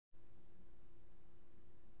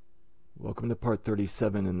Welcome to part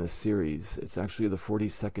 37 in this series. It's actually the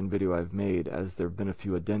 42nd video I've made, as there have been a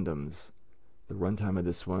few addendums. The runtime of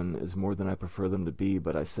this one is more than I prefer them to be,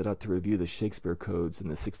 but I set out to review the Shakespeare codes in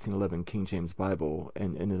the 1611 King James Bible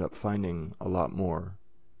and ended up finding a lot more.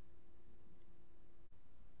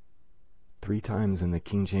 3 times in the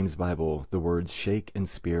King James Bible, the words shake and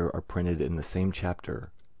spear are printed in the same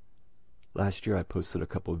chapter. Last year I posted a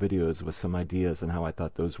couple of videos with some ideas on how I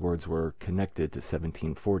thought those words were connected to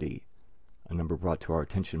 1740. A number brought to our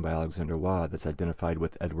attention by Alexander Waugh that's identified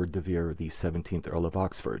with Edward de Vere, the 17th Earl of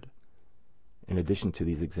Oxford. In addition to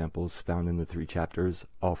these examples found in the 3 chapters,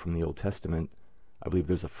 all from the Old Testament, I believe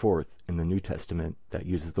there's a 4th in the New Testament that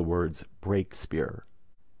uses the words BRAKE SPEARE.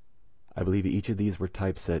 I believe each of these were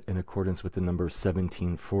typeset in accordance with the number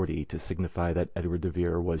 1740 to signify that Edward de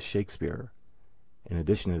Vere was Shakespeare. In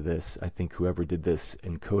addition to this, I think whoever did this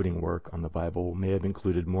encoding work on the Bible may have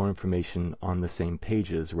included more information on the same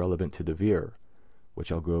pages relevant to de Vere,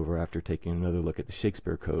 which I'll go over after taking another look at the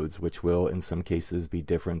Shakespeare codes, which will, in some cases, be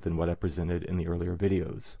different than what I presented in the earlier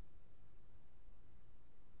videos.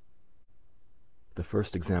 The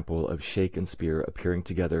first example of shake and spear appearing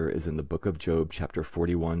together is in the book of Job, chapter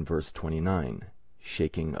 41, verse 29,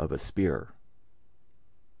 shaking of a spear.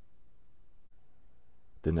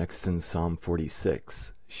 The next is in Psalm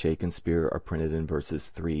 46. Shake and spear are printed in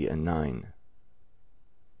verses 3 and 9.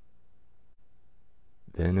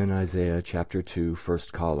 Then in Isaiah chapter 2,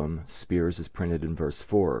 first column, spears is printed in verse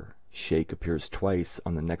 4. Shake appears twice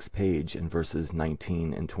on the next page in verses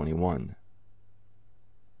 19 and 21.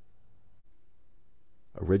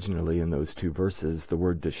 Originally in those 2 verses, the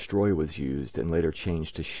word destroy was used and later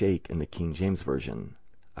changed to shake in the King James Version.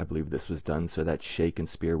 I believe this was done so that shake and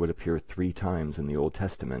spear would appear 3 times in the Old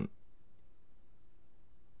Testament.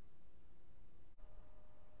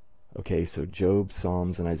 Okay, so Job,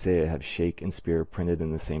 Psalms, and Isaiah have shake and spear printed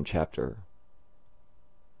in the same chapter.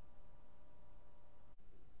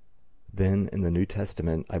 Then in the New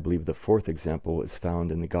Testament, I believe the 4th example is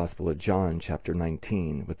found in the Gospel of John, chapter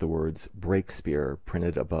 19, with the words BRAKE SPEARE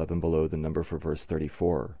printed above and below the number for verse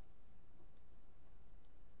 34.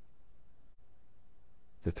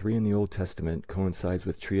 The 3 in the Old Testament coincides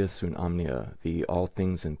with tria sunt omnia, the all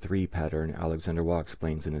things in 3 pattern Alexander Waugh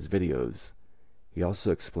explains in his videos. He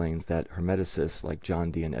also explains that Hermeticists like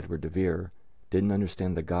John Dee and Edward de Vere didn't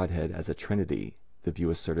understand the Godhead as a trinity, the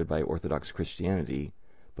view asserted by Orthodox Christianity,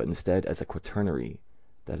 but instead as a quaternary,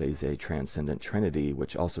 that is, a transcendent trinity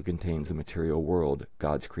which also contains the material world,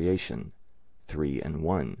 God's creation, 3 and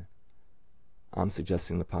 1. I'm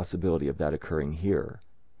suggesting the possibility of that occurring here.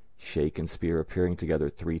 Shake and spear appearing together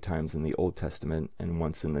 3 times in the Old Testament and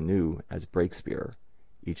once in the New as BRAKE SPEARE,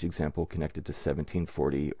 each example connected to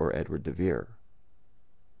 1740 or Edward de Vere.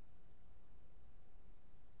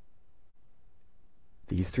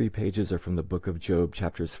 These 3 pages are from the book of Job,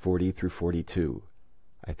 chapters 40 through 42.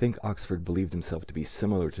 I think Oxford believed himself to be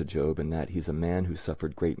similar to Job in that he's a man who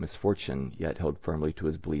suffered great misfortune, yet held firmly to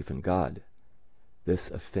his belief in God.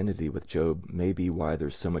 This affinity with Job may be why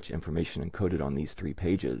there's so much information encoded on these 3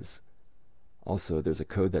 pages. Also, there's a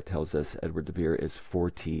code that tells us Edward de Vere is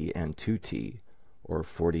 4T and 2T, or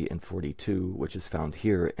 40 and 42, which is found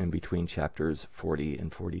here in between chapters 40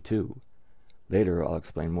 and 42. Later, I'll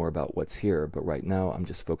explain more about what's here, but right now I'm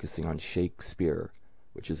just focusing on shake spear,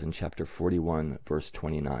 which is in chapter 41, verse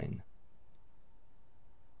 29.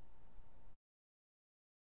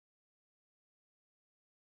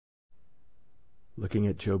 Looking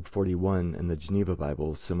at Job 41 in the Geneva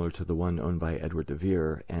Bible, similar to the one owned by Edward de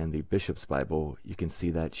Vere, and the Bishop's Bible, you can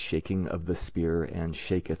see that shaking of the spear and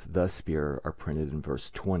shaketh the spear are printed in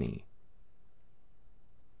verse 20.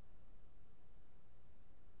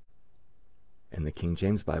 In the King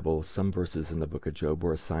James Bible, some verses in the book of Job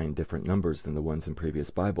were assigned different numbers than the ones in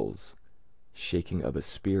previous Bibles. Shaking of a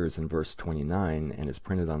spear is in verse 29 and is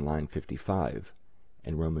printed on line 55.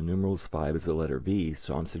 And Roman numerals 5 is the letter V,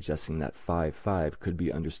 so I'm suggesting that 5-5 could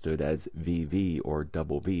be understood as VV or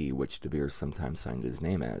double V, which de Vere sometimes signed his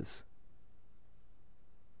name as.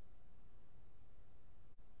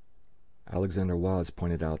 Alexander Waugh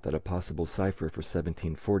pointed out that a possible cipher for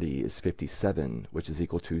 1740 is 57, which is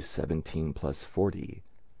equal to 17 plus 40.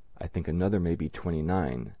 I think another may be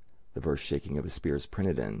 29, the verse shaking of a spear is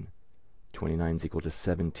printed in. 29 is equal to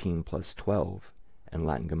 17 plus 12. In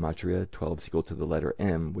Latin gematria, 12 is equal to the letter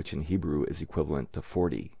M, which in Hebrew is equivalent to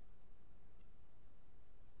 40.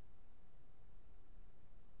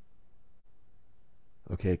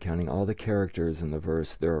 Okay, counting all the characters in the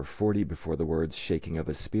verse, there are 40 before the words shaking of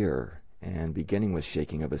a spear. And beginning with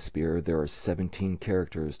shaking of a spear, there are 17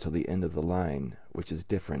 characters till the end of the line, which is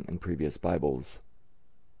different in previous Bibles.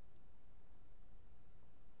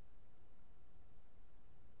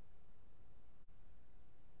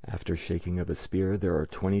 After shaking of a spear, there are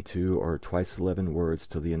 22 or twice 11 words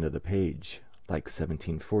till the end of the page. Like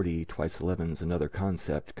 1740, twice 11 is another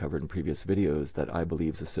concept covered in previous videos that I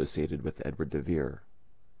believe is associated with Edward de Vere.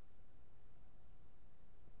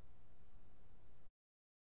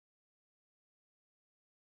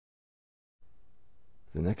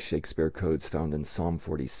 The next Shakespeare codes found in Psalm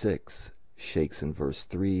 46, shakes in verse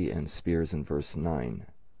 3 and spears in verse 9.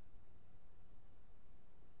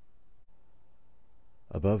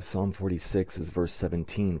 Above Psalm 46 is verse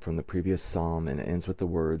 17 from the previous psalm and ends with the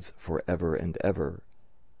words, forever and ever.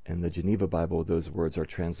 In the Geneva Bible, those words are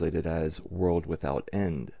translated as world without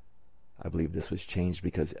end. I believe this was changed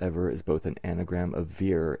because ever is both an anagram of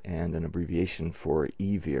Vere and an abbreviation for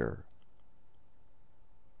E-Vere.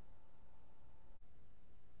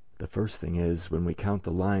 The first thing is, when we count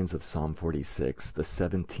the lines of Psalm 46, the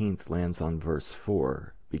 17th lands on verse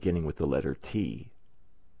 4, beginning with the letter T.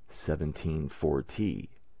 17:4T.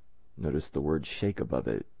 Notice the word shake above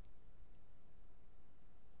it.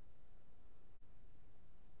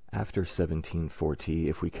 After 17:4T,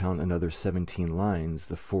 if we count another 17 lines,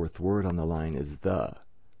 the fourth word on the line is the.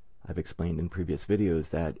 I've explained in previous videos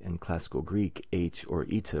that in classical Greek, H or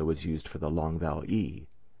eta was used for the long vowel E.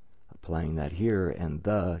 Applying that here, and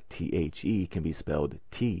the, T-H-E, can be spelled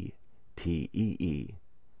T, T-E-E.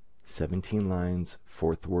 17 lines,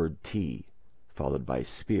 fourth word T, followed by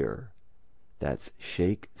spear. That's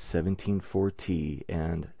shake 17:4T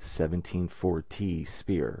and 17:4T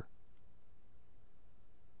spear.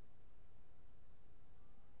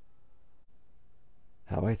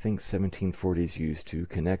 How I think 1740 is used to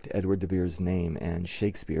connect Edward de Vere's name and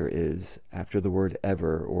Shakespeare is, after the word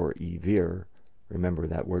ever or E-Vere, remember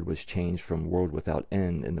that word was changed from world without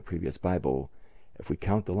end in the previous Bible. If we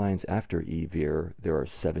count the lines after E-Vere, there are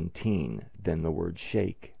 17, then the word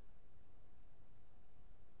shake.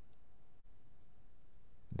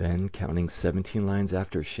 Then, counting 17 lines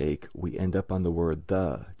after shake, we end up on the word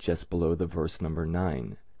the, just below the verse number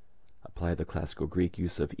 9. Apply the classical Greek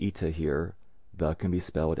use of eta here. The can be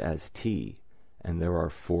spelled as T, and there are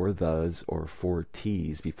 4 thes or 4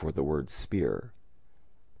 T's before the word spear.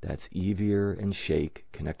 That's E-Vere and shake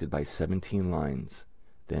connected by 17 lines,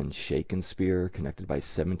 then shake and spear connected by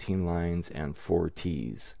 17 lines and 4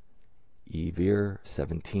 T's. E-Vere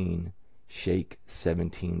 17, shake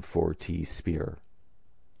 17 4T spear.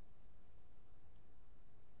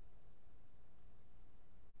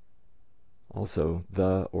 Also,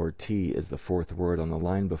 the or T is the fourth word on the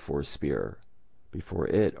line before spear. Before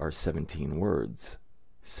it are 17 words.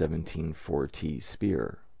 17 4T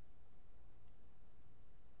spear.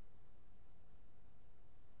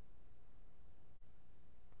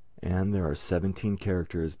 And there are 17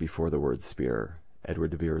 characters before the word spear.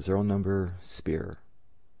 Edward de Vere's Earl number, spear.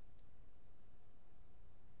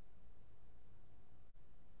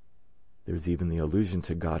 There's even the allusion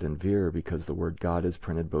to God in Vere because the word God is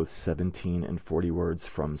printed both 17 and 40 words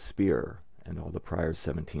from spear, and all the prior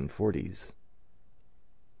 1740s.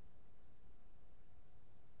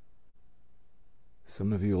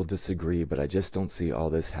 Some of you will disagree, but I just don't see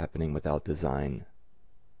all this happening without design.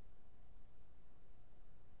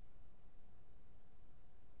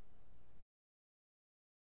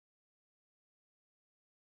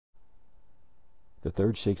 The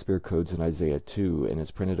third Shakespeare code's in Isaiah 2 and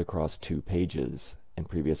is printed across 2 pages. In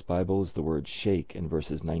previous Bibles, the word shake in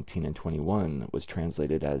verses 19 and 21 was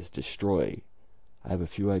translated as destroy. I have a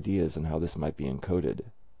few ideas on how this might be encoded.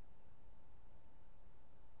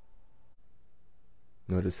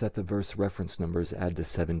 Notice that the verse reference numbers add to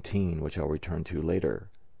 17, which I'll return to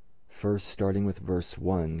later. First, starting with verse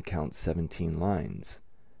 1, count 17 lines.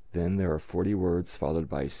 Then there are 40 words followed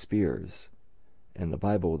by spears. In the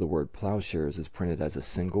Bible, the word plowshares is printed as a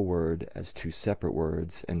single word, as 2 separate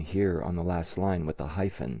words, and here on the last line with a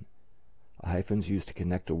hyphen. A hyphen is used to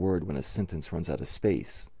connect a word when a sentence runs out of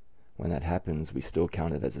space. When that happens, we still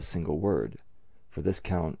count it as a single word. For this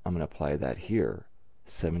count, I'm going to apply that here.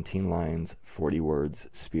 17 lines, 40 words,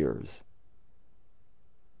 spears.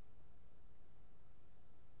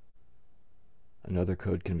 Another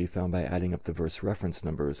code can be found by adding up the verse reference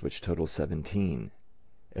numbers, which total 17.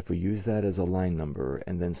 If we use that as a line number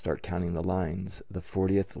and then start counting the lines, the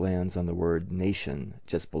 40th lands on the word nation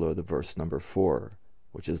just below the verse number 4,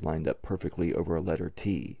 which is lined up perfectly over a letter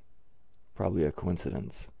T. Probably a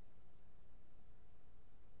coincidence.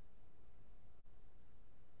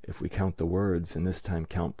 If we count the words, and this time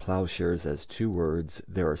count plowshares as 2 words,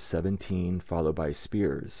 there are 17 followed by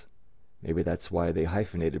spears. Maybe that's why they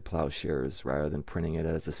hyphenated plowshares rather than printing it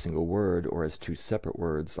as a single word or as 2 separate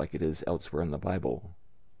words like it is elsewhere in the Bible.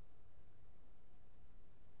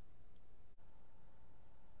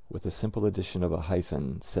 With a simple addition of a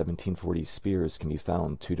hyphen, 1740 spears can be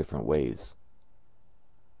found two different ways.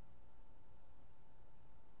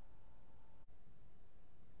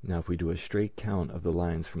 Now if we do a straight count of the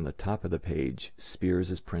lines from the top of the page,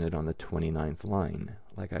 spears is printed on the 29th line.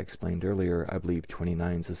 Like I explained earlier, I believe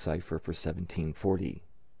 29 is a cipher for 1740.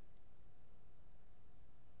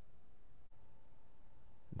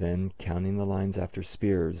 Then, counting the lines after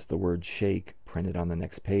spears, the word shake, printed on the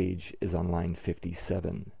next page, is on line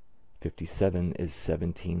 57. 57 is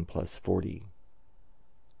 17 plus 40.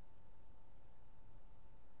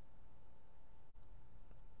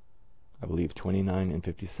 I believe 29 and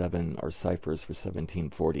 57 are ciphers for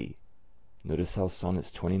 1740. Notice how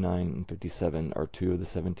sonnets 29 and 57 are two of the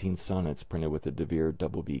 17 sonnets printed with the de Vere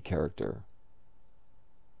double B character.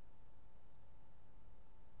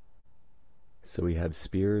 So we have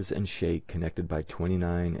spears and shake connected by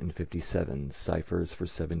 29 and 57, ciphers for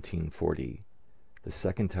 1740. The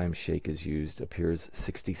second time shake is used appears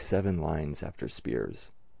 67 lines after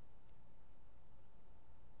spears.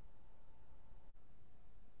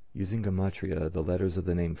 Using gematria, the letters of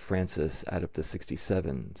the name Francis add up to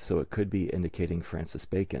 67, so it could be indicating Francis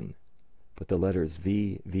Bacon. But the letters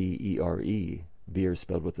V, V, E, R, E, Vere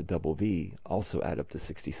spelled with a double V, also add up to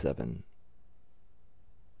 67.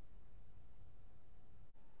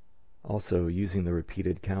 Also, using the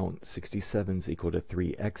repeated count, 67 is equal to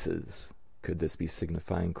 3 X's. Could this be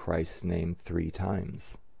signifying Christ's name 3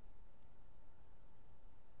 times?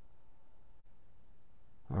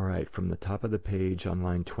 Alright, from the top of the page on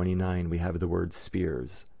line 29 we have the word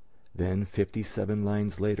spears. Then 57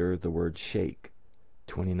 lines later the word shake.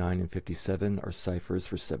 29 and 57 are ciphers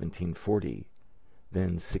for 1740.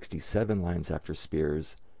 Then 67 lines after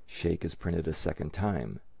spears, shake is printed a second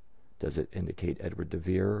time. Does it indicate Edward de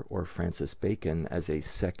Vere or Francis Bacon as a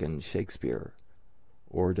second Shakespeare?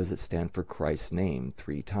 Or does it stand for Christ's name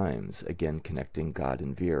 3 times, again connecting God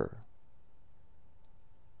and Vere?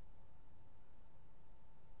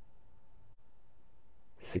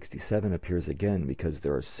 "67 appears again because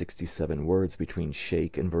there are 67 words between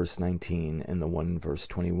shake in verse 19 and the one in verse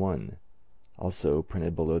 21. Also,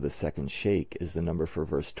 printed below the second shake is the number for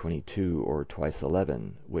verse 22, or twice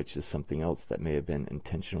 11, which is something else that may have been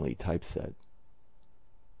intentionally typeset.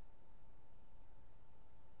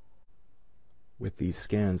 With these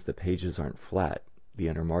scans, the pages aren't flat. The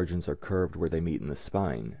inner margins are curved where they meet in the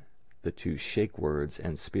spine. The two shake words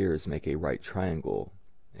and spears make a right triangle,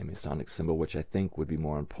 a Masonic symbol which I think would be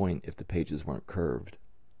more on point if the pages weren't curved.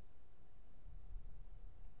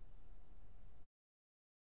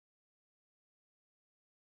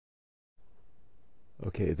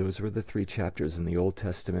 Okay, those were the 3 chapters in the Old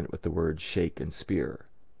Testament with the words shake and spear.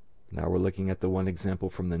 Now we're looking at the one example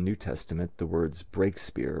from the New Testament, the words "BRAKE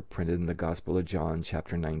SPEARE," printed in the Gospel of John,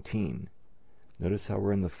 chapter 19. Notice how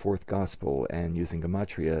we're in the 4th Gospel, and using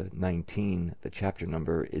gematria, 19, the chapter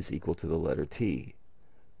number, is equal to the letter T.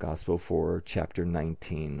 Gospel 4, chapter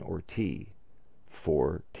 19, or T.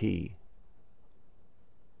 4T.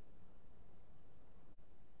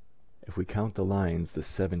 If we count the lines, the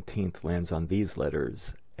 17th lands on these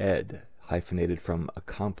letters, ed, hyphenated from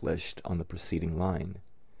accomplished on the preceding line.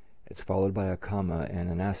 It's followed by a comma and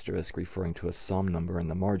an asterisk referring to a psalm number in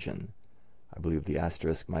the margin. I believe the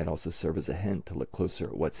asterisk might also serve as a hint to look closer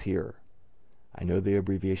at what's here. I know the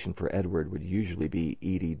abbreviation for Edward would usually be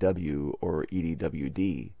EDW or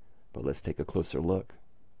EDWD, but let's take a closer look.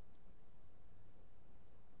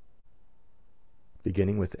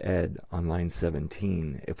 Beginning with ed on line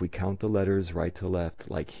 17, if we count the letters right to left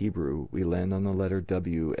like Hebrew, we land on the letter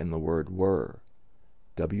W in the word were.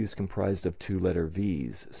 W is comprised of 2 letter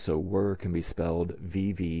V's, so were can be spelled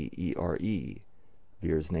VVERE,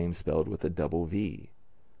 Vere's name spelled with a double V.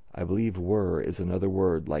 I believe were is another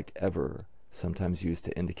word like ever, sometimes used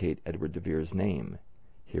to indicate Edward de Vere's name.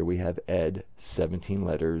 Here we have ed, 17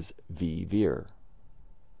 letters, V Vere.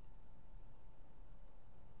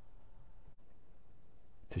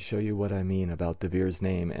 To show you what I mean about de Vere's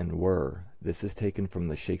name and were, this is taken from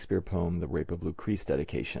the Shakespeare poem The Rape of Lucrece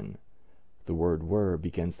dedication. The word were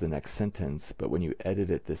begins the next sentence, but when you edit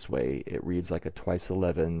it this way, it reads like a twice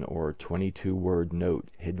 11 or 22-word note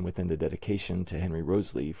hidden within the dedication to Henry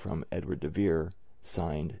Roseley from Edward de Vere,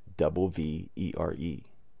 signed double VERE.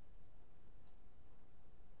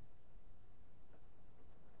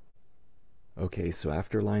 Okay, so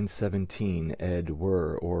after line 17, ed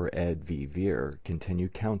were or ed v Vere, continue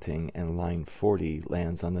counting, and line 40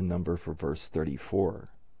 lands on the number for verse 34.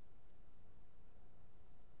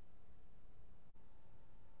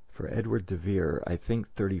 For Edward de Vere, I think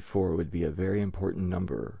 34 would be a very important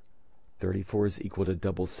number. 34 is equal to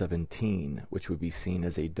double 17, which would be seen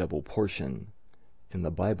as a double portion. In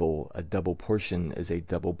the Bible, a double portion is a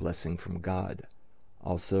double blessing from God.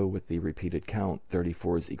 Also, with the repeated count,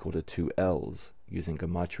 34 is equal to 2 L's. Using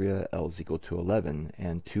gematria, L is equal to 11,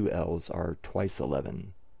 and 2 L's are twice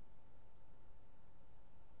 11.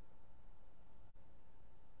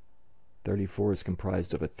 34 is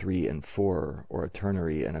comprised of a 3 and 4, or a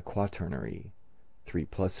ternary and a quaternary. 3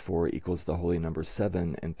 plus 4 equals the holy number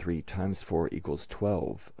 7, and 3 times 4 equals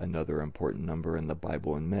 12, another important number in the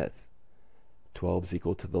Bible and myth. 12 is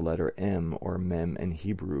equal to the letter M, or mem in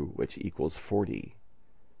Hebrew, which equals 40.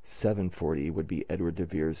 740 would be Edward de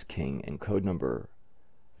Vere's king and code number.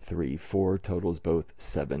 3-4 totals both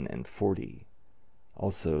 7 and 40.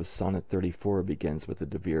 Also, Sonnet 34 begins with a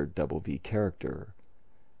de Vere double V character.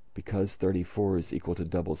 Because 34 is equal to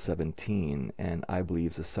double 17, and I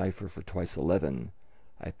believe is a cipher for twice 11,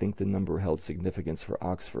 I think the number held significance for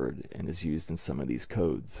Oxford and is used in some of these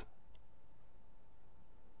codes.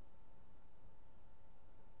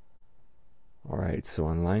 Alright, so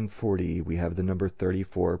on line 40, we have the number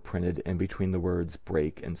 34 printed in between the words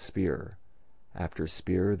break and spear. After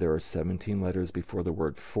spear, there are 17 letters before the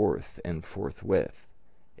word forth and forthwith.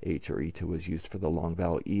 H or eta was used for the long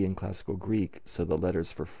vowel E in classical Greek, so the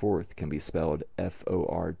letters for forth can be spelled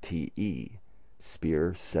F-O-R-T-E.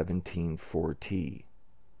 Spear 17-4-T.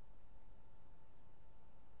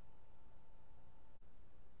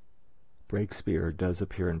 Break spear does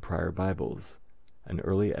appear in prior Bibles. An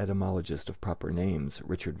early etymologist of proper names,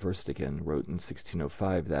 Richard Verstegen, wrote in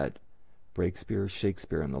 1605 that break spear,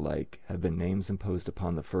 Shakespeare, and the like have been names imposed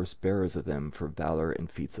upon the first bearers of them for valor and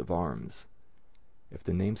feats of arms. If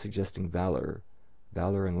the name suggesting valor,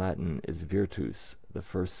 valor in Latin is virtus, the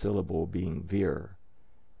first syllable being vir,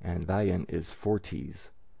 and valiant is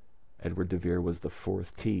fortes. Edward de Vere was the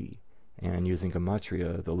fourth T, and using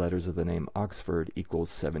gematria, the letters of the name Oxford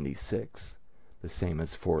equals 76, the same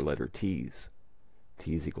as 4-letter T's.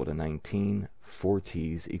 T's equal to 19, 4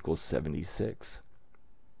 T's equals 76.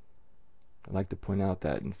 I'd like to point out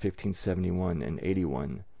that in 1571 and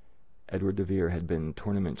 81, Edward de Vere had been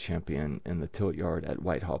tournament champion in the tilt yard at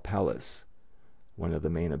Whitehall Palace. One of the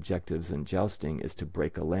main objectives in jousting is to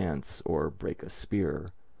break a lance, or break a spear,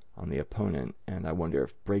 on the opponent, and I wonder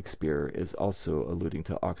if break spear is also alluding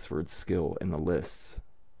to Oxford's skill in the lists.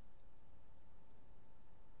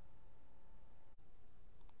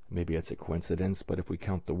 Maybe it's a coincidence, but if we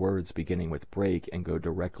count the words beginning with break and go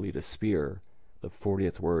directly to spear, the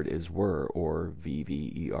 40th word is were, or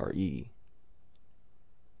V-V-E-R-E.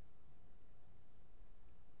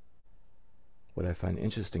 What I find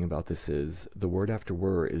interesting about this is the word after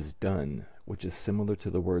were is done, which is similar to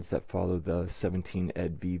the words that follow the 17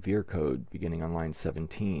 Ed V Vere code beginning on line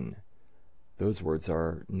 17. Those words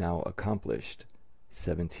are now accomplished.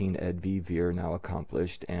 17 Ed V Vere now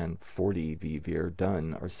accomplished and 40 V Vere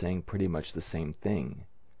done are saying pretty much the same thing.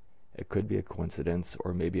 It could be a coincidence,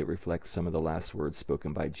 or maybe it reflects some of the last words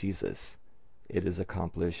spoken by Jesus. It is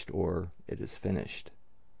accomplished, or it is finished.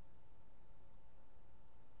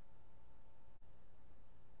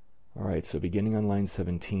 Alright, so beginning on line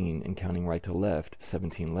 17 and counting right to left,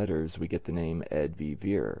 17 letters, we get the name Ed V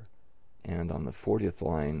Vere. And on the 40th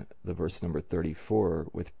line, the verse number 34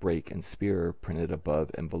 with break and spear printed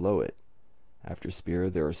above and below it. After spear,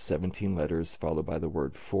 there are 17 letters followed by the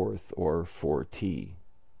word forth, or 4T.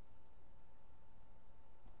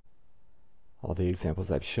 All the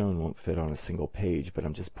examples I've shown won't fit on a single page, but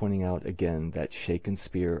I'm just pointing out again that shake and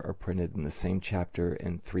spear are printed in the same chapter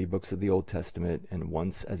in 3 books of the Old Testament and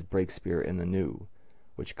once as break spear in the New,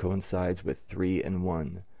 which coincides with 3 and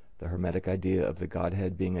 1, the Hermetic idea of the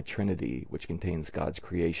Godhead being a Trinity, which contains God's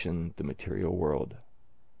creation, the material world.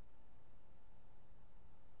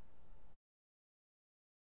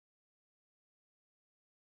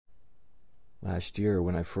 Last year,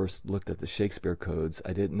 when I first looked at the Shakespeare codes,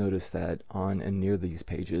 I didn't notice that on and near these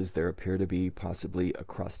pages there appear to be possibly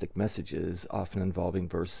acrostic messages, often involving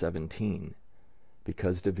verse 17.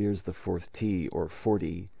 Because de Vere's the fourth T, or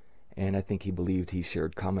 40, and I think he believed he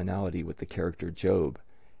shared commonality with the character Job,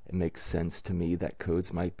 it makes sense to me that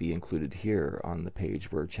codes might be included here on the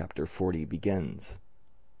page where chapter 40 begins.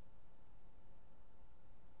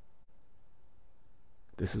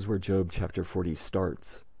 This is where Job chapter 40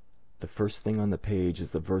 starts. The first thing on the page is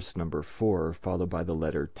the verse number 4, followed by the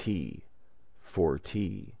letter T,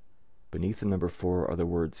 4T. Beneath the number 4 are the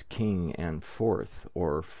words king and forth,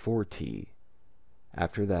 or 4T.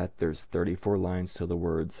 After that, there's 34 lines to the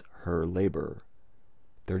words her labor.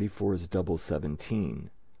 34 is double 17.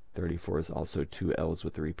 34 is also 2 L's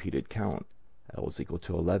with a repeated count. L is equal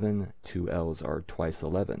to 11, 2 L's are twice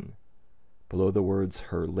 11. Below the words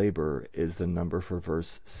her labor is the number for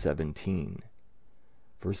verse 17.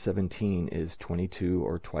 Verse 17 is 22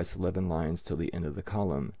 or twice 11 lines till the end of the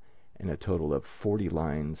column, and a total of 40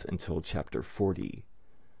 lines until chapter 40.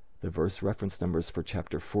 The verse reference numbers for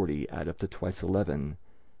chapter 40 add up to twice 11,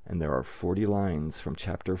 and there are 40 lines from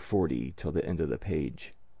chapter 40 till the end of the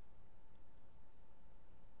page.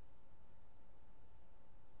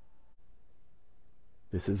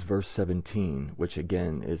 This is verse 17, which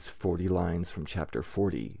again is 40 lines from chapter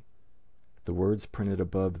 40. The words printed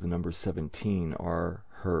above the number 17 are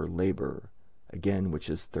her labor, again, which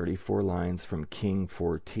is 34 lines from King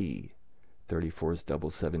 4T. 34 is double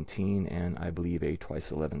 17, and I believe a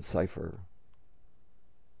twice 11 cipher.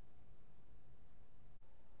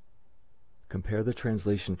 Compare the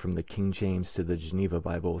translation from the King James to the Geneva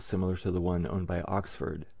Bible, similar to the one owned by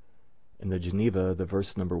Oxford. In the Geneva, the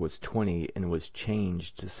verse number was 20 and was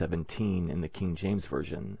changed to 17 in the King James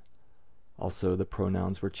Version. Also, the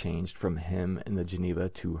pronouns were changed from him in the Geneva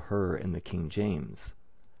to her in the King James.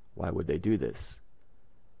 Why would they do this?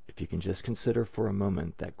 If you can just consider for a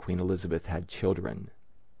moment that Queen Elizabeth had children.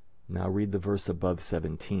 Now read the verse above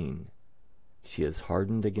 17. She is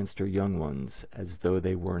hardened against her young ones as though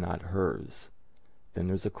they were not hers. Then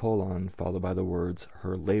there's a colon followed by the words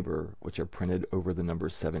her labor, which are printed over the number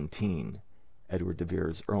 17, Edward de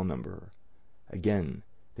Vere's Earl number. Again,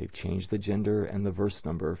 they've changed the gender and the verse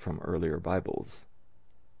number from earlier Bibles.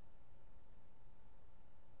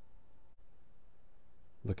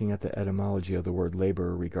 Looking at the etymology of the word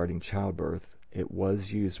labor regarding childbirth, it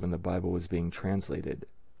was used when the Bible was being translated.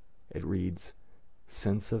 It reads,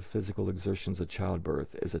 "Sense of physical exertions of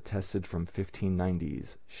childbirth is attested from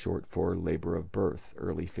 1590s, short for labor of birth,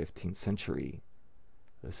 early 15th century.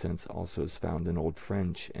 The sense also is found in Old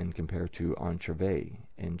French and compared to en travail,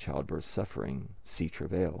 in childbirth suffering, see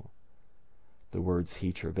travail. The words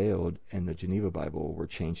he travailed in the Geneva Bible were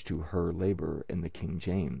changed to her labor in the King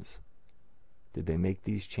James. Did they make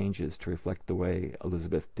these changes to reflect the way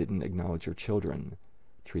Elizabeth didn't acknowledge her children,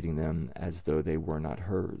 treating them as though they were not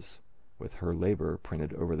hers, with her labor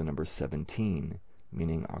printed over the number 17,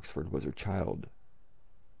 meaning Oxford was her child?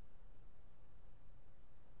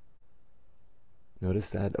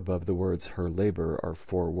 Notice that above the words her labor are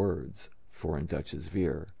 4 words, 4 in Dutch is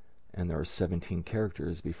Vere, and there are 17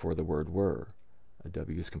 characters before the word were. A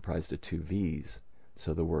W is comprised of 2 V's,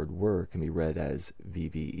 so the word were can be read as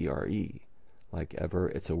VVERE. Like ever,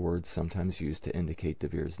 it's a word sometimes used to indicate de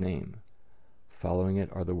Vere's name. Following it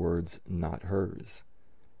are the words not hers.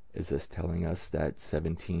 Is this telling us that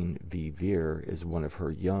 17 V. Vere is one of her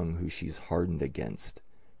young who she's hardened against,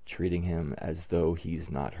 treating him as though he's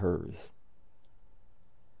not hers?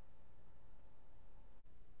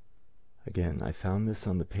 Again, I found this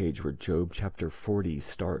on the page where Job chapter 40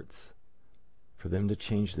 starts. For them to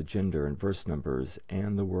change the gender and verse numbers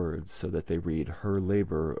and the words so that they read her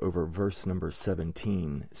labor over verse number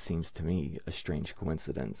 17 seems to me a strange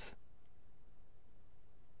coincidence.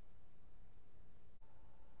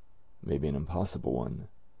 Maybe an impossible one.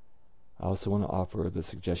 I also want to offer the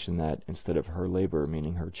suggestion that instead of her labor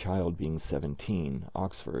meaning her child being 17,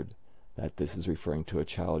 Oxford, that this is referring to a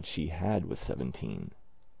child she had with 17.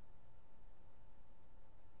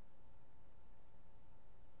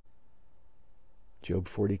 Job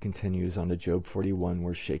 40 continues on to Job 41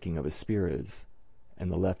 where shaking of a spear is. In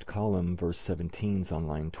the left column, verse 17 is on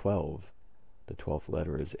line 12. The 12th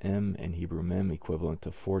letter is M, in Hebrew mem, equivalent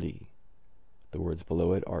to 40. The words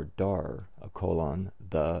below it are dar, a colon,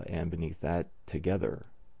 the, and beneath that, together.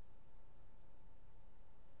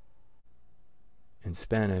 In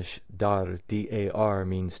Spanish, dar, D-A-R,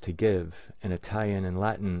 means to give. In Italian and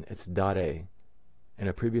Latin, it's dare. In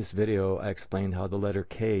a previous video, I explained how the letter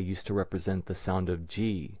K used to represent the sound of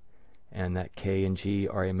G, and that K and G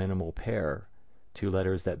are a minimal pair, 2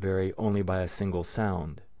 letters that vary only by a single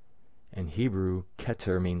sound. In Hebrew,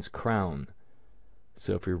 keter means crown.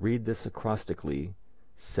 So if we read this acrostically,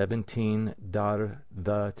 17 dar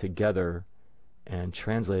the together, and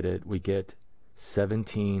translate it, we get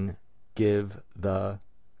 17 give the,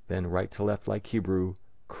 then right to left like Hebrew,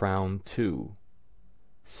 crown to.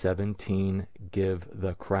 17 give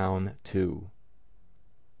the crown to.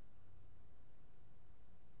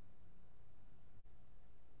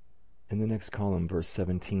 In the next column, verse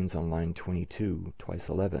 17 is on line 22, twice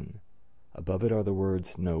 11. Above it are the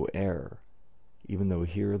words no heir. Even though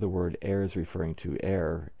here the word heir is referring to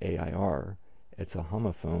heir, A-I-R, it's a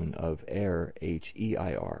homophone of heir,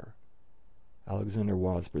 H-E-I-R. Alexander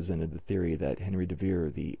Wass presented the theory that Henry de Vere,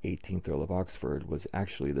 the 18th Earl of Oxford, was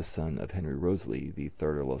actually the son of Henry Wriothesley, the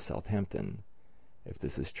 3rd Earl of Southampton. If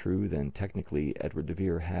this is true, then technically Edward de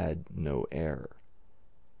Vere had no heir.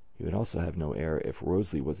 He would also have no heir if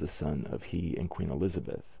Wriothesley was the son of he and Queen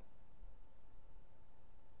Elizabeth.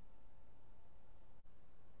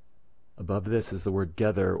 Above this is the word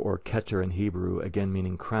gether, or keter in Hebrew, again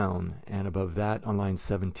meaning crown, and above that on line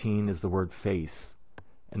 17 is the word face.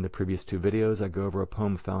 In the previous two videos, I go over a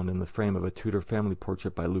poem found in the frame of a Tudor family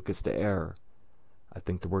portrait by Edward de Vere. I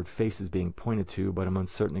think the word face is being pointed to, but I'm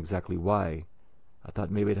uncertain exactly why. I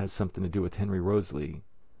thought maybe it has something to do with Henry Wriothesley.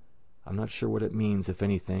 I'm not sure what it means, if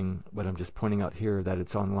anything, but I'm just pointing out here that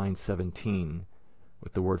it's on line 17,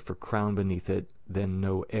 with the word for crown beneath it, then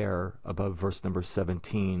no heir above verse number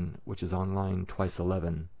 17, which is on line twice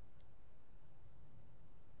 11.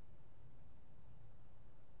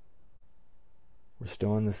 We're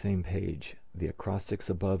still on the same page. The acrostics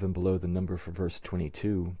above and below the number for verse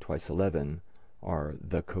 22, twice 11, are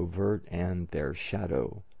the covert and their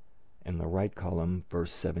shadow. In the right column,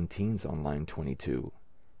 verse 17 is on line 22.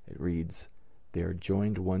 It reads, "They are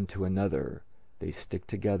joined one to another. They stick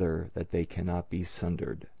together that they cannot be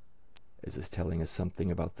sundered." Is this telling us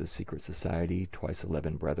something about the secret society, twice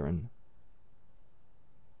 11 brethren?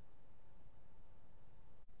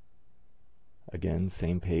 Again,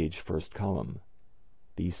 same page, first column.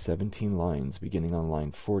 These 17 lines beginning on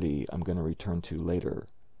line 40 I'm going to return to later.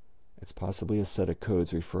 It's possibly a set of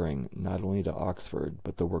codes referring not only to Oxford,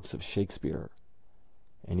 but the works of Shakespeare.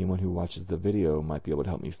 Anyone who watches the video might be able to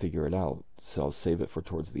help me figure it out, so I'll save it for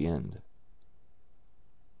towards the end.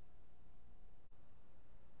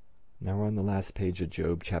 Now we're on the last page of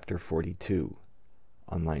Job, chapter 42.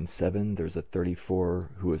 On line 7, there's a 34,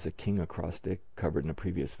 who is a king acrostic, covered in a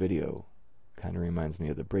previous video. Kind of reminds me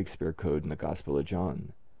of the BRAKE SPEARE code in the Gospel of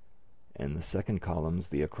John. In the second column's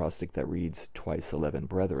the acrostic that reads, twice 11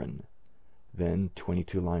 brethren. Then,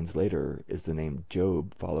 22 lines later, is the name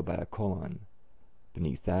Job, followed by a colon.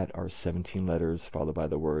 Beneath that are 17 letters, followed by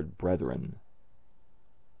the word brethren.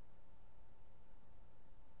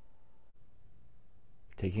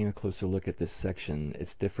 Taking a closer look at this section,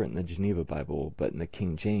 it's different in the Geneva Bible, but in the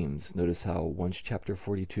King James, notice how once chapter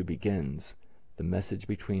 42 begins, the message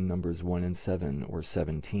between numbers 1 and 7, or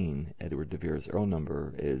 17, Edward de Vere's Earl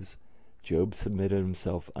number, is, Job submitted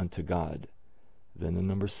himself unto God. Then the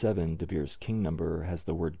number 7, de Vere's King number, has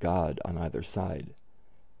the word God on either side.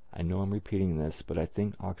 I know I'm repeating this, but I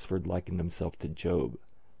think Oxford likened himself to Job,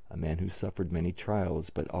 a man who suffered many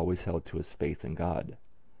trials but always held to his faith in God.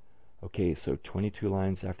 Okay, so 22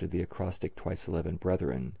 lines after the acrostic twice 11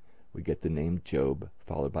 brethren, we get the name Job,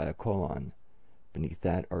 followed by a colon. Beneath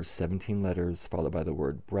that are 17 letters, followed by the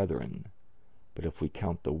word brethren. But if we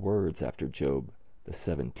count the words after Job, the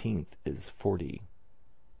 17th is 40.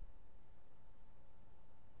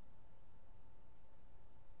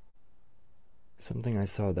 Something I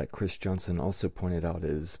saw that Chris Johnson also pointed out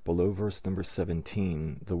is, below verse number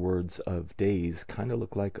 17, the words of days kind of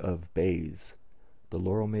look like of bays. The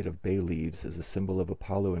laurel made of bay leaves is a symbol of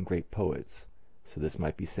Apollo and great poets, so this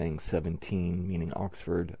might be saying 17, meaning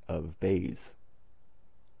Oxford, of bays.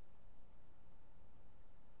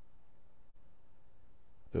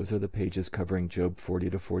 Those are the pages covering Job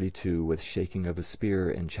 40 to 42 with shaking of a spear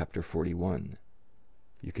in chapter 41.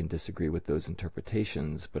 You can disagree with those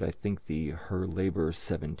interpretations, but I think the her labor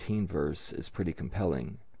 17 verse is pretty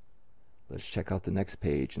compelling. Let's check out the next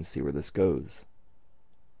page and see where this goes.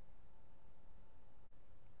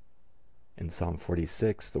 In Psalm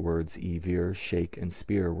 46, the words Evere, shake, and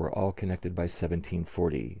spear were all connected by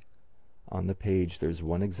 1740. On the page, there's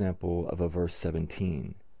one example of a verse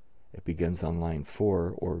 17. It begins on line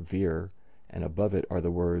 4, or Vere, and above it are the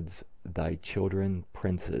words, thy children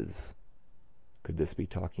princes. Could this be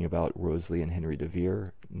talking about Wriothesley and Henry de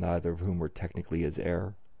Vere, neither of whom were technically his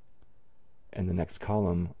heir? In the next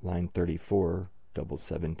column, line 34, double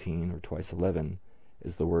 17, or twice 11,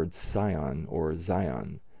 is the word Sion, or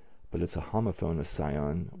Zion, but it's a homophone of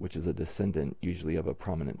Sion, which is a descendant usually of a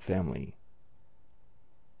prominent family.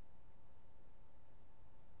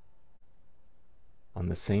 On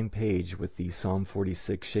the same page with the Psalm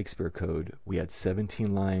 46 Shakespeare code, we had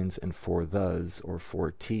 17 lines and 4 thes, or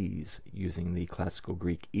 4 t's, using the classical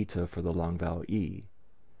Greek eta for the long vowel e.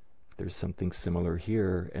 There's something similar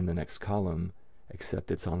here in the next column, except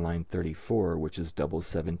it's on line 34, which is double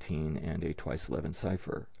 17 and a twice 11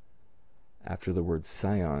 cipher. After the word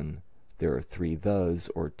Sion, there are 3 thes,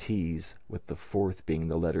 or t's, with the fourth being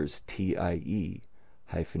the letters tie,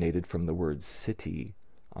 hyphenated from the word city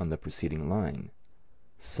on the preceding line.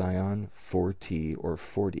 Sion, 4t, or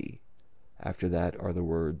 40. After that are the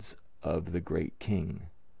words of the great king.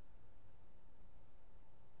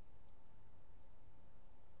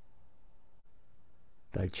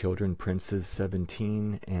 Thy children princes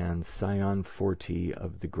 17, and Sion 40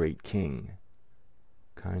 of the great king.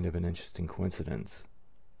 Kind of an interesting coincidence.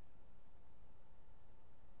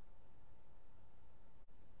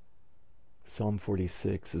 Psalm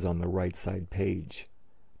 46 is on the right side page.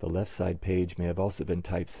 The left side page may have also been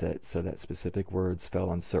typeset so that specific words fell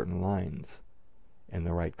on certain lines. In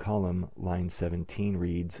the right column, line 17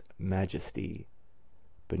 reads Majesty.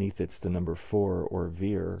 Beneath it's the number 4 or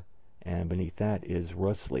Vere, and beneath that is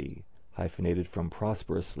Rusly, hyphenated from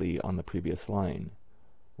prosperously on the previous line.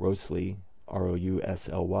 Rosely,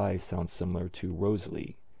 R-O-U-S-L-Y, sounds similar to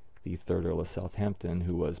Rosalie, the 3rd Earl of Southampton,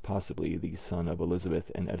 who was possibly the son of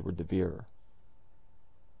Elizabeth and Edward de Vere.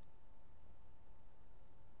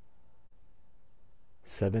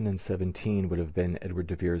 Seven and 17 would have been Edward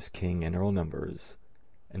de Vere's king and earl numbers.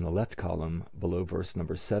 In the left column, below verse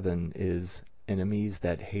number 7, is enemies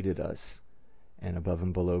that hated us, and above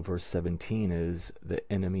and below verse 17 is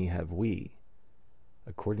the enemy have we.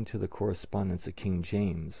 According to the correspondence of King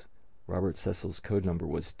James, Robert Cecil's code number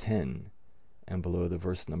was 10, and below the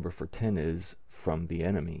verse number for 10 is from the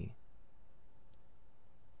enemy.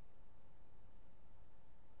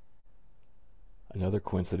 Another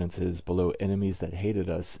coincidence is below enemies that hated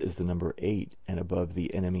us is the number 8, and above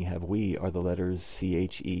the enemy have we are the letters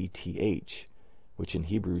C-H-E-T-H, which in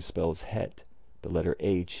Hebrew spells het, the letter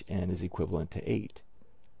H, and is equivalent to 8.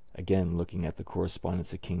 Again, looking at the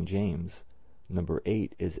correspondence of King James, number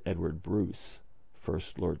 8 is Edward Bruce,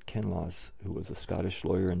 1st Lord Kinloss, who was a Scottish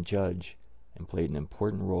lawyer and judge, and played an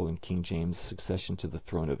important role in King James' succession to the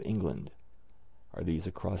throne of England. Are these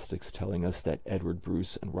acrostics telling us that Edward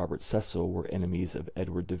Bruce and Robert Cecil were enemies of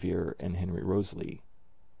Edward de Vere and Henry Rosalie?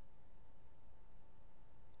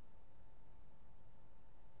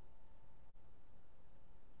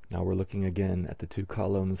 Now we're looking again at the 2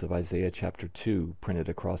 columns of Isaiah chapter 2 printed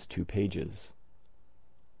across 2 pages.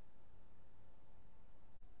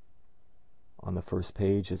 On the first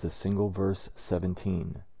page is a single verse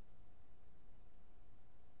 17.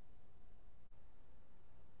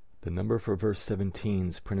 The number for verse 17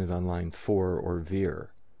 is printed on line 4 or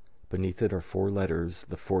Vere. Beneath it are 4 letters,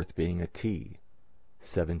 the 4th being a T,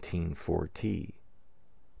 17-4T.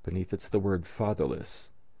 Beneath it's the word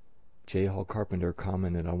fatherless. J. Hall Carpenter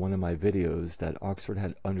commented on one of my videos that Oxford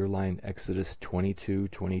had underlined Exodus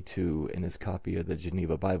 22:22 in his copy of the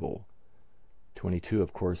Geneva Bible. 22,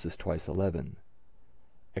 of course, is twice 11.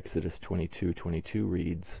 Exodus 22:22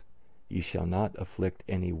 reads, "Ye shall not afflict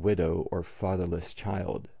any widow or fatherless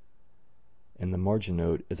child." In the margin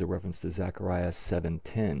note is a reference to Zechariah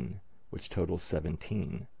 7:10, which totals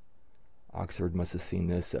 17. Oxford must have seen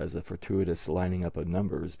this as a fortuitous lining up of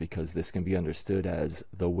numbers because this can be understood as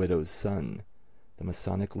the widow's son, the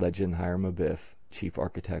Masonic legend Hiram Abiff, chief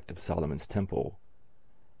architect of Solomon's Temple.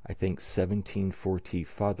 I think 17-4T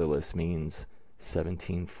fatherless means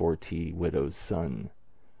 17-4T widow's son.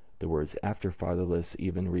 The words after fatherless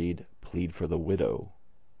even read, plead for the widow.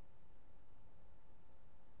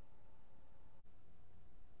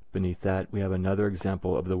 Beneath that, we have another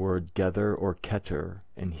example of the word gether or keter,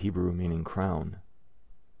 in Hebrew meaning crown.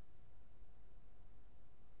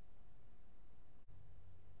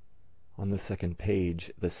 On the second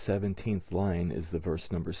page, the 17th line is the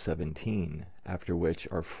verse number 17, after which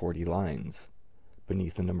are 40 lines.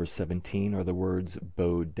 Beneath the number 17 are the words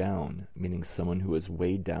bowed down, meaning someone who is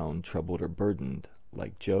weighed down, troubled, or burdened,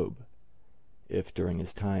 like Job. If during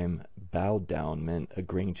his time bowed down meant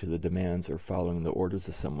agreeing to the demands or following the orders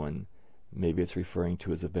of someone, maybe it's referring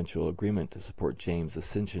to his eventual agreement to support James'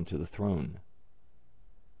 ascension to the throne.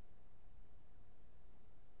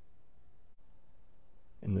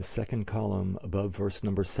 In the second column above verse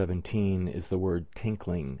number 17 is the word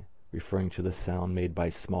tinkling, referring to the sound made by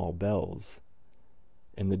small bells.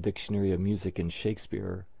 In the Dictionary of Music in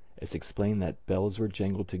Shakespeare, it's explained that bells were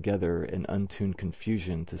jangled together in untuned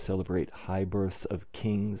confusion to celebrate high births of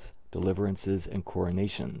kings, deliverances, and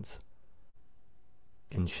coronations.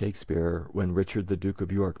 In Shakespeare, when Richard the Duke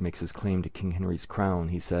of York makes his claim to King Henry's crown,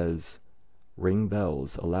 he says, "Ring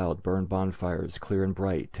bells, aloud burn bonfires clear and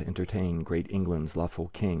bright to entertain great England's lawful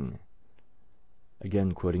king."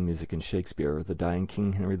 Again quoting music in Shakespeare, the dying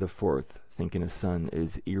King Henry IV, thinking his son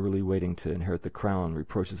is eagerly waiting to inherit the crown,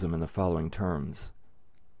 reproaches him in the following terms: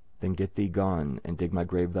 "Then get thee gone, and dig my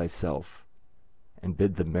grave thyself, and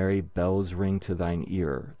bid the merry bells ring to thine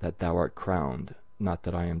ear, that thou art crowned, not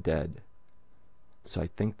that I am dead." So I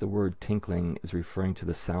think the word tinkling is referring to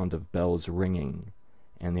the sound of bells ringing,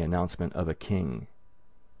 and the announcement of a king.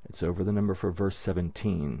 It's over the number for verse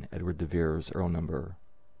 17, Edward de Vere's earl number.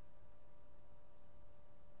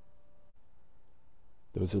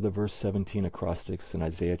 Those are the verse 17 acrostics in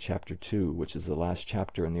Isaiah chapter 2, which is the last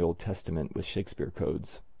chapter in the Old Testament with Shakespeare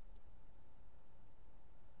codes.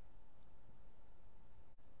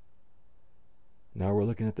 Now we're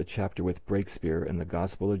looking at the chapter with BRAKE SPEARE in the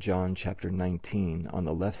Gospel of John, chapter 19, on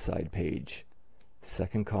the left side page.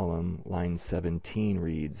 Second column, line 17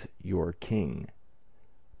 reads, "Your King."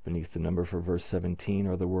 Beneath the number for verse 17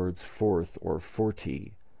 are the words "forth" or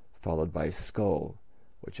 "forty," followed by skull,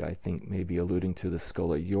 which I think may be alluding to the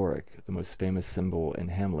skull of Yorick, the most famous symbol in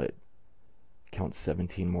Hamlet. Count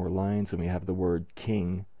 17 more lines and we have the word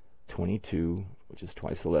 "king," 22, which is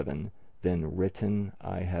twice 11, then "written,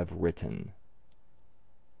 I have written."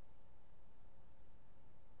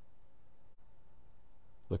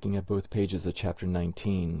 Looking at both pages of chapter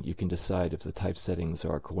 19, you can decide if the typesettings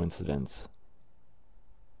are a coincidence.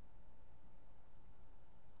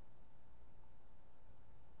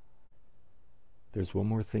 There's one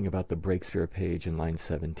more thing about the BRAKE SPEARE page in line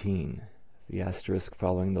 17. The asterisk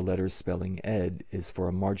following the letters spelling Ed is for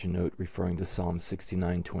a margin note referring to Psalm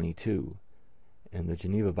 69:22. In the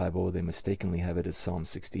Geneva Bible, they mistakenly have it as Psalm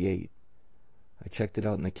 68. I checked it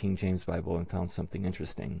out in the King James Bible and found something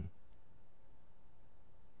interesting.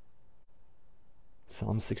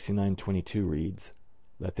 Psalm 69:22 reads,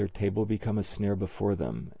 "Let their table become a snare before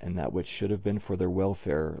them, and that which should have been for their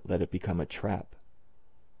welfare, let it become a trap."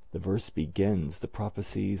 The verse begins the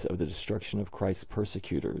prophecies of the destruction of Christ's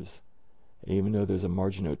persecutors. And even though there's a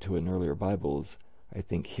margin note to it in earlier Bibles, I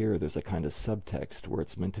think here there's a kind of subtext where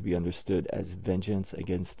it's meant to be understood as vengeance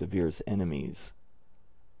against de Vere's enemies.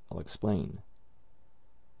 I'll explain.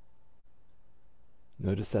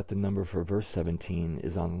 Notice that the number for verse 17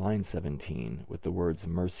 is on line 17, with the words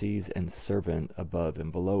 "mercies" and "servant" above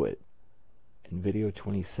and below it. In video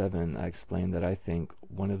 27, I explained that I think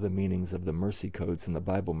one of the meanings of the mercy codes in the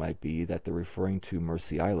Bible might be that they're referring to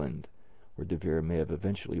Mercy Island, where de Vere may have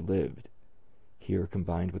eventually lived. Here,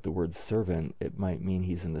 combined with the word "servant," it might mean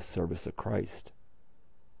he's in the service of Christ.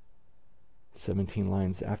 17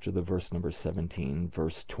 lines after the verse number 17,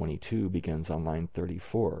 verse 22 begins on line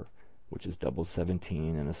 34, which is double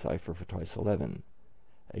 17 and a cipher for twice 11.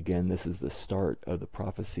 Again, this is the start of the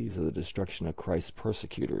prophecies of the destruction of Christ's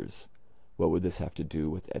persecutors. What would this have to do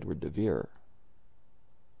with Edward de Vere?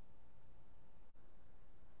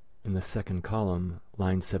 In the second column,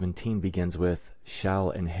 line 17 begins with "shall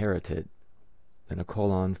inherit it," then a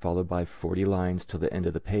colon followed by 40 lines till the end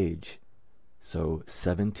of the page. So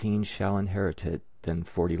 17 shall inherit it, then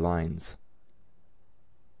 40 lines.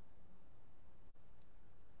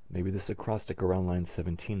 Maybe this acrostic around line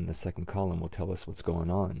 17 in the second column will tell us what's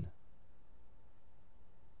going on.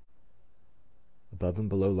 Above and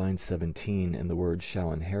below line 17 in the word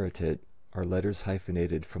 "shall inherit it" are letters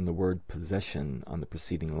hyphenated from the word "possession" on the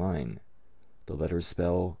preceding line. The letters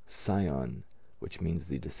spell scion, which means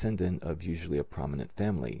the descendant of usually a prominent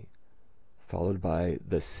family, followed by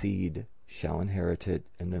the seed, shall inherit it,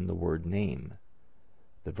 and then the word name.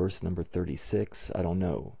 The verse number 36, I don't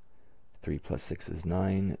know. 3 plus 6 is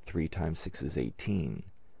 9, 3 times 6 is 18.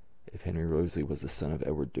 If Henry Roseley was the son of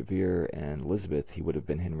Edward de Vere and Elizabeth, he would have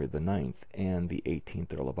been Henry IX and the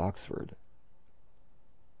 18th Earl of Oxford.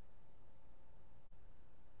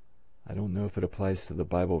 I don't know if it applies to the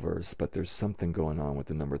Bible verse, but there's something going on with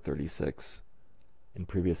the number 36. In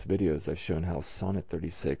previous videos, I've shown how Sonnet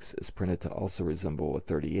 36 is printed to also resemble a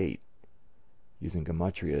 38. Using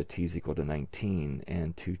gematria, t is equal to 19,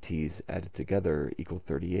 and 2 t's added together equal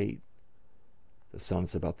 38. The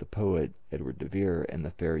sonnet's about the poet, Edward de Vere, and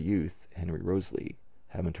the fair youth, Henry Roseley,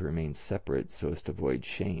 having to remain separate so as to avoid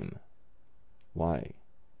shame. Why?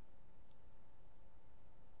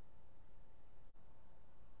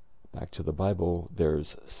 Back to the Bible,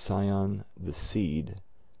 there's scion, the seed.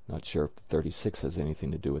 Not sure if the 36 has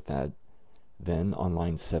anything to do with that. Then on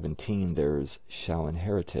line 17, there's shall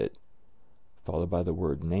inherit it, followed by the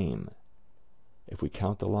word name. If we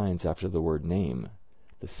count the lines after the word name,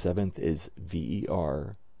 the 7th is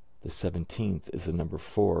ver, the 17th is the number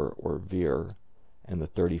 4 or vir, and the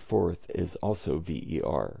 34th is also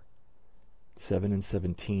ver. 7 and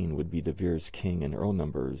 17 would be de Vere's king and earl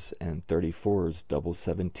numbers, and 34's double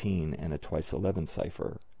 17 and a twice 11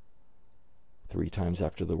 cipher. 3 times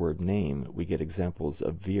after the word name, we get examples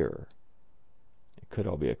of vir. It could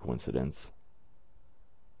all be a coincidence.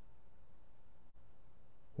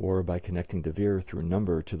 Or by connecting de Vere through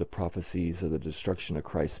number to the prophecies of the destruction of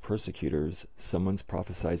Christ's persecutors, someone's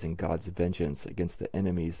prophesizing God's vengeance against the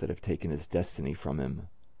enemies that have taken his destiny from him.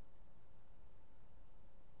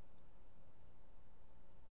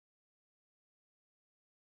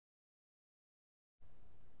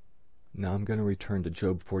 Now I'm going to return to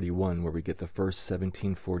Job 41, where we get the first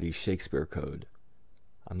 1740 Shakespeare code.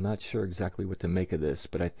 I'm not sure exactly what to make of this,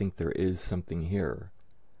 but I think there is something here.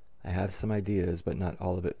 I have some ideas, but not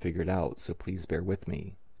all of it figured out, so please bear with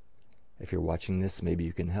me. If you're watching this, maybe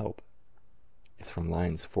you can help. It's from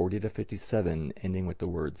lines 40 to 57, ending with the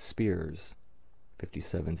word spears.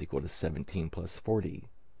 57 is equal to 17 plus 40.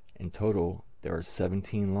 In total, there are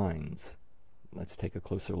 17 lines. Let's take a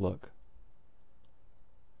closer look.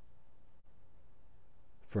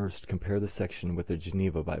 First, compare the section with the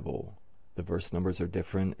Geneva Bible. The verse numbers are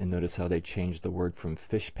different, and notice how they changed the word from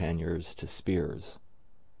fish panniers to spears.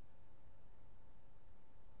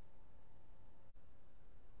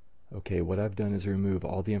 Okay, what I've done is remove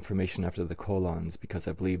all the information after the colons because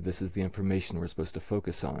I believe this is the information we're supposed to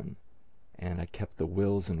focus on. And I kept the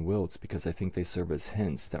wills and wilts because I think they serve as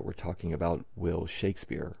hints that we're talking about Will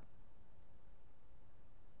Shakespeare.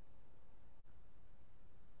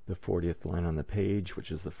 The 40th line on the page, which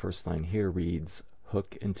is the first line here, reads,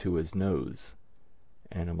 "Hook into his nose."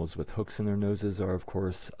 Animals with hooks in their noses are, of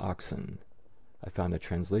course, oxen. I found a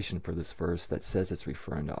translation for this verse that says it's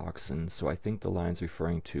referring to oxen, so I think the line's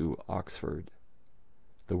referring to Oxford.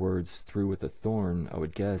 The words "through with a thorn," I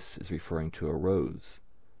would guess, is referring to a rose.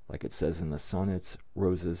 Like it says in the sonnets,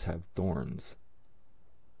 roses have thorns.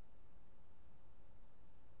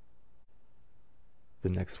 The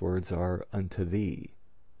next words are "unto thee."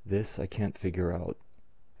 This I can't figure out.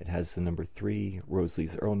 It has the number 3,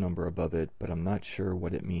 Rosalie's Earl number above it, but I'm not sure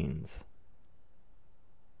what it means.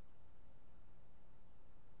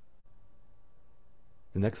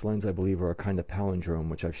 The next lines I believe are a kind of palindrome,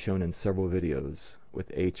 which I've shown in several videos.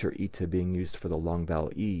 With H or eta being used for the long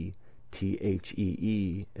vowel E,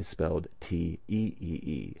 T-H-E-E is spelled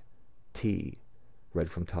T-E-E-E. T.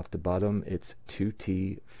 Read from top to bottom, it's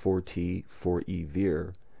 2T, 4T, 4E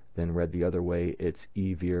Vere. Then read the other way, it's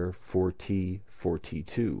E Vere, 4T,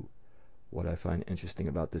 4T2. What I find interesting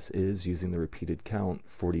about this is, using the repeated count,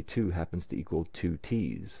 42 happens to equal 2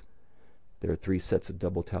 T's. There are 3 sets of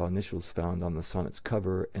double tau initials found on the sonnet's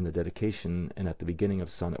cover in the dedication and at the beginning of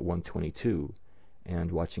Sonnet 122.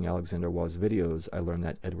 And watching Alexander Waugh's videos, I learned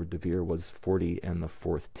that Edward de Vere was 40 and the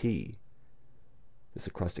 4th T. This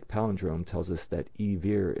acrostic palindrome tells us that E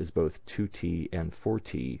Vere is both 2T and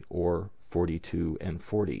 4T, or 42 and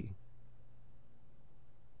 40.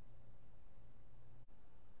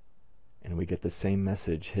 And we get the same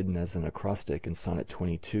message hidden as an acrostic in Sonnet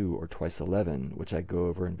 22 or twice 11, which I go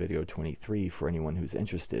over in video 23 for anyone who's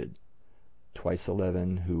interested. Twice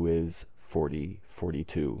 11, who is 40,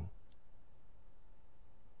 42.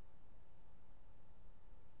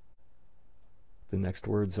 The next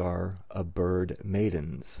words are "a bird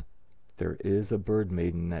maidens." There is a bird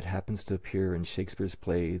maiden that happens to appear in Shakespeare's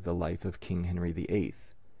play The Life of King Henry VIII,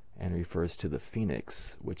 and refers to the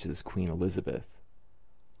phoenix, which is Queen Elizabeth.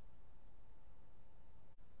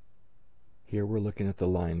 Here we're looking at the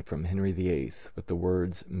line from Henry VIII with the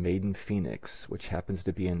words "Maiden Phoenix," which happens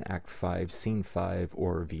to be in Act 5, Scene 5,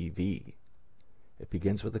 or VV. It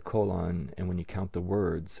begins with a colon, and when you count the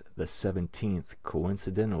words, the 17th,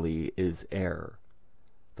 coincidentally, is heir.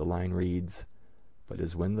 The line reads, "But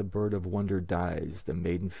as when the bird of wonder dies, the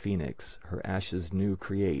maiden phoenix, her ashes new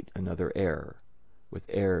create another heir," with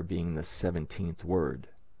heir being the 17th word.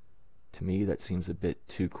 To me, that seems a bit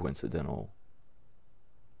too coincidental.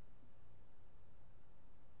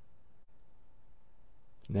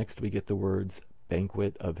 Next we get the words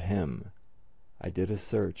 "banquet of him." I did a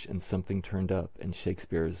search and something turned up in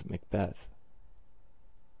Shakespeare's Macbeth.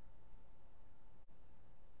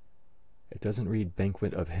 It doesn't read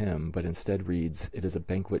 "banquet of him," but instead reads, "It is a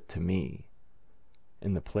banquet to me."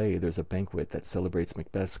 In the play, there's a banquet that celebrates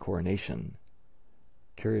Macbeth's coronation.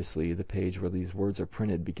 Curiously, the page where these words are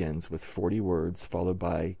printed begins with 40 words followed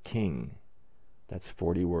by "king." That's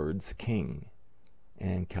 40 words, "king."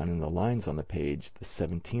 And counting the lines on the page, the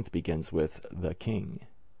 17th begins with "the king."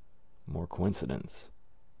 More coincidence.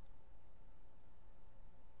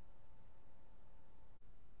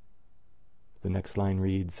 The next line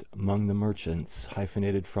reads, "Among the merchants,"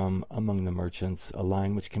 hyphenated from "among the merchants," a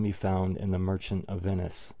line which can be found in The Merchant of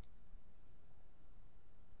Venice.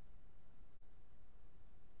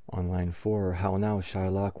 On line 4, "How now,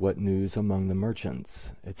 Shylock, what news among the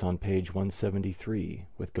merchants?" It's on page 173,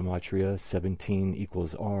 with gematria 17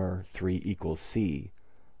 equals R, 3 equals C.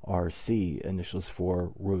 RC, initials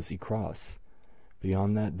for Rosy Cross.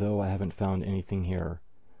 Beyond that, though, I haven't found anything here.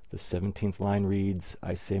 The 17th line reads,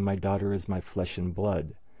 "I say my daughter is my flesh and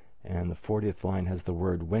blood," and the 40th line has the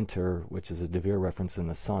word "winter," which is a de Vere reference in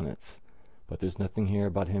the sonnets. But there's nothing here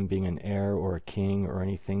about him being an heir or a king or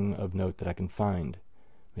anything of note that I can find.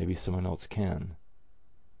 Maybe someone else can.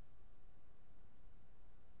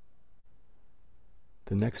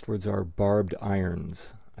 The next words are "barbed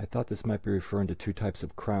irons." I thought this might be referring to 2 types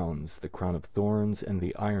of crowns, the crown of thorns and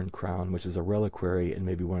the iron crown, which is a reliquary and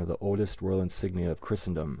maybe one of the oldest royal insignia of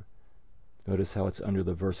Christendom. Notice how it's under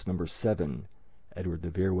the verse number 7, Edward de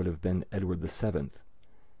Vere would have been Edward the Seventh.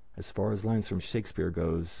 As far as lines from Shakespeare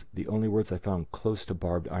goes, the only words I found close to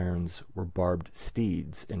barbed irons were barbed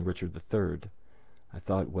steeds in Richard III. I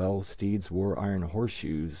thought, well, steeds wore iron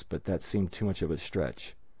horseshoes, but that seemed too much of a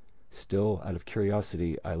stretch. Still, out of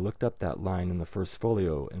curiosity, I looked up that line in the first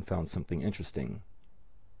folio and found something interesting.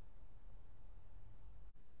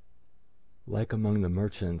 Like among the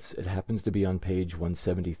merchants, it happens to be on page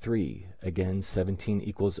 173. Again, 17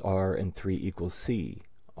 equals R and 3 equals C.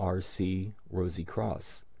 RC, Rosy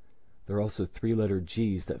Cross. There are also 3-letter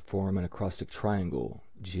G's that form an acrostic triangle.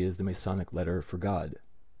 G is the Masonic letter for God.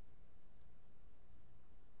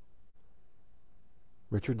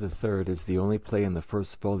 Richard III is the only play in the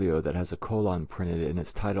first folio that has a colon printed in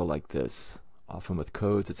its title like this. Often with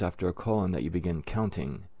codes, it's after a colon that you begin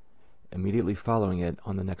counting. Immediately following it,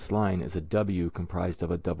 on the next line, is a W comprised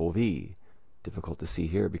of a double V. Difficult to see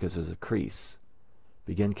here because there's a crease.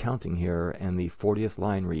 Begin counting here, and the 40th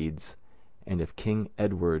line reads, "And if King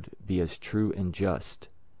Edward be as true and just."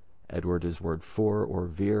 Edward is word for, or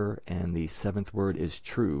Vere, and the 7th word is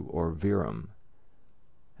true, or Verum.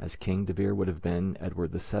 As King, de Vere would have been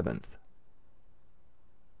Edward the Seventh.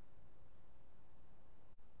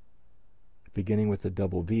 Beginning with the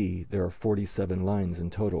double V, there are 47 lines in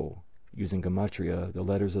total. Using gematria, the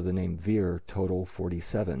letters of the name Vere total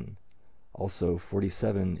 47. Also,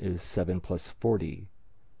 47 is 7 plus 40,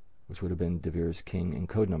 which would have been de Vere's king and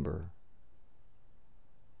code number.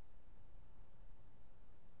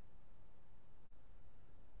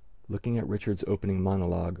 Looking at Richard's opening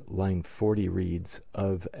monologue, line 40 reads,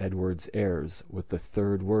 "Of Edward's heirs," with the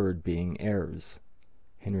 3rd word being heirs.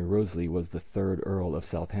 Henry Wriothesley was the 3rd Earl of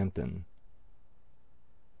Southampton.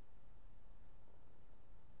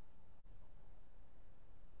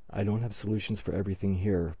 I don't have solutions for everything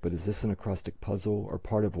here, but is this an acrostic puzzle or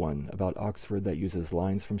part of one about Oxford that uses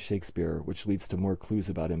lines from Shakespeare, which leads to more clues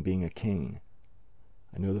about him being a king?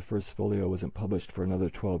 I know the first folio wasn't published for another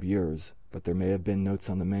 12 years, but there may have been notes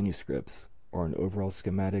on the manuscripts, or an overall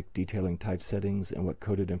schematic detailing typesettings and what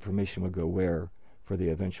coded information would go where for the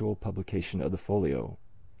eventual publication of the folio.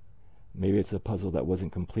 Maybe it's a puzzle that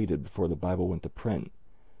wasn't completed before the Bible went to print,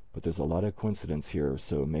 but there's a lot of coincidence here,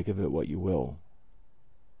 so make of it what you will.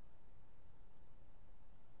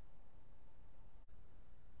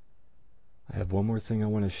 I have one more thing I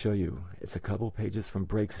want to show you. It's a couple pages from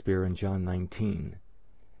BRAKE SPEARE in John 19.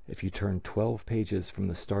 If you turn 12 pages from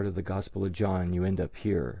the start of the Gospel of John, you end up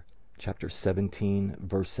here, chapter 17,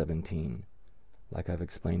 verse 17. Like I've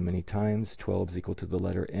explained many times, 12 is equal to the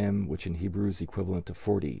letter M, which in Hebrew is equivalent to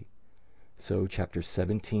 40. So chapter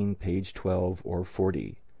 17, page 12, or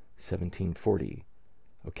 40, 1740.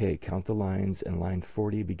 Okay, count the lines, and line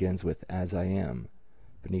 40 begins with "As I am."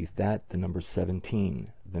 Beneath that, the number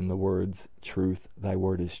 17, then the words, "Truth, thy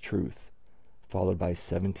word is truth," followed by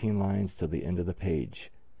 17 lines to the end of the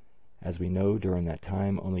page. As we know, during that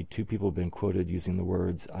time, only 2 people have been quoted using the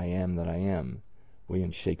words, "I am that I am,"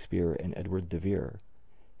 William Shakespeare and Edward de Vere.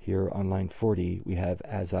 Here on line 40, we have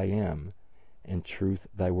 "As I am," and "Truth,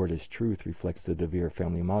 thy word is truth" reflects the de Vere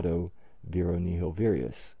family motto, "Vero nihil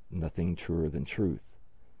verius," nothing truer than truth.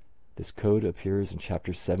 This code appears in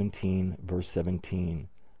chapter 17, verse 17,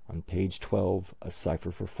 on page 12, a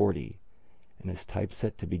cipher for 40, and is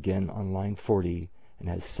typeset to begin on line 40, and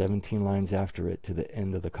has 17 lines after it to the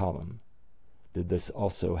end of the column. Did this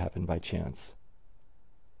also happen by chance?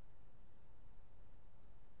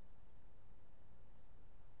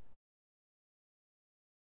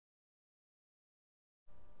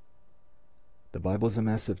 The Bible is a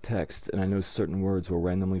massive text, and I know certain words will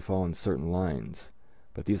randomly fall in certain lines,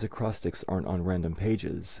 but these acrostics aren't on random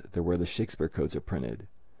pages. They're where the Shakespeare codes are printed.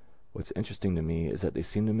 What's interesting to me is that they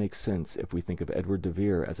seem to make sense if we think of Edward de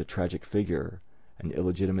Vere as a tragic figure, an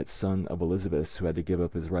illegitimate son of Elizabeth who had to give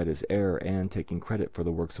up his right as heir and taking credit for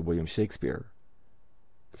the works of William Shakespeare.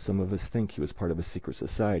 Some of us think he was part of a secret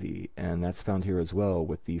society, and that's found here as well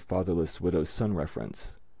with the fatherless widow's son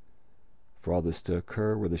reference. For all this to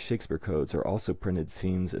occur where the Shakespeare codes are also printed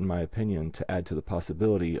seems, in my opinion, to add to the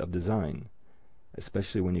possibility of design,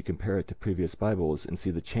 especially when you compare it to previous Bibles and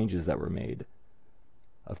see the changes that were made.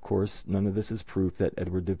 Of course, none of this is proof that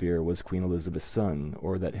Edward de Vere was Queen Elizabeth's son,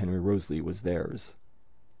 or that Henry Wriothesley was theirs.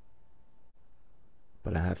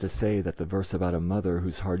 But I have to say that the verse about a mother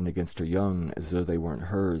who's hardened against her young as though they weren't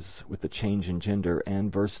hers, with the change in gender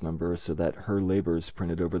and verse number so that her labors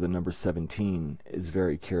printed over the number 17, is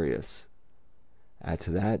very curious. Add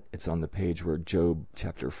to that, it's on the page where Job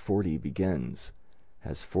chapter 40 begins,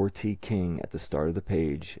 has 4T King at the start of the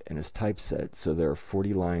page, and is typeset, so there are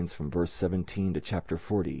 40 lines from verse 17 to chapter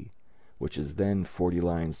 40, which is then 40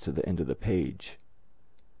 lines to the end of the page.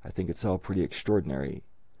 I think it's all pretty extraordinary.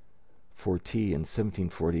 4T and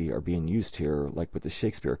 1740 are being used here like with the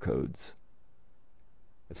Shakespeare codes.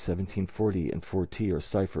 If 1740 and 4T are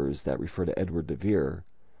ciphers that refer to Edward de Vere,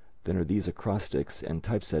 then are these acrostics and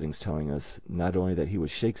typesettings telling us not only that he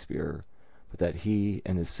was Shakespeare, but that he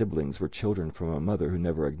and his siblings were children from a mother who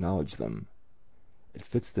never acknowledged them? It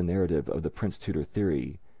fits the narrative of the Prince Tutor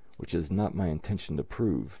theory, which is not my intention to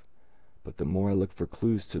prove, but the more I look for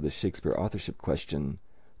clues to the Shakespeare authorship question,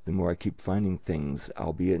 the more I keep finding things,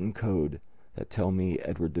 albeit in code, that tell me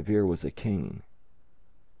Edward de Vere was a king.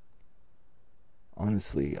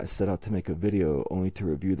 Honestly, I set out to make a video only to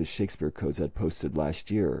review the Shakespeare codes I'd posted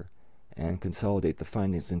last year and consolidate the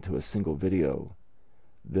findings into a single video.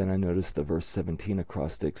 Then I noticed the verse 17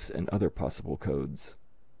 acrostics and other possible codes.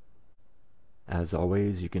 As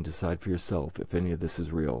always, you can decide for yourself if any of this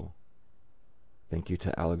is real. Thank you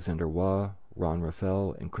to Alexander Waugh, Ron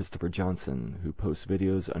Raphael, and Christopher Johnson, who post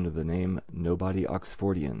videos under the name Nobody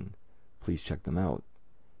Oxfordian. Please check them out.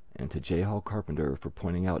 And to J. Hall Carpenter for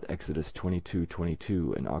pointing out Exodus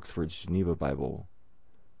 22:22 in Oxford's Geneva Bible.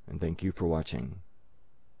 And thank you for watching.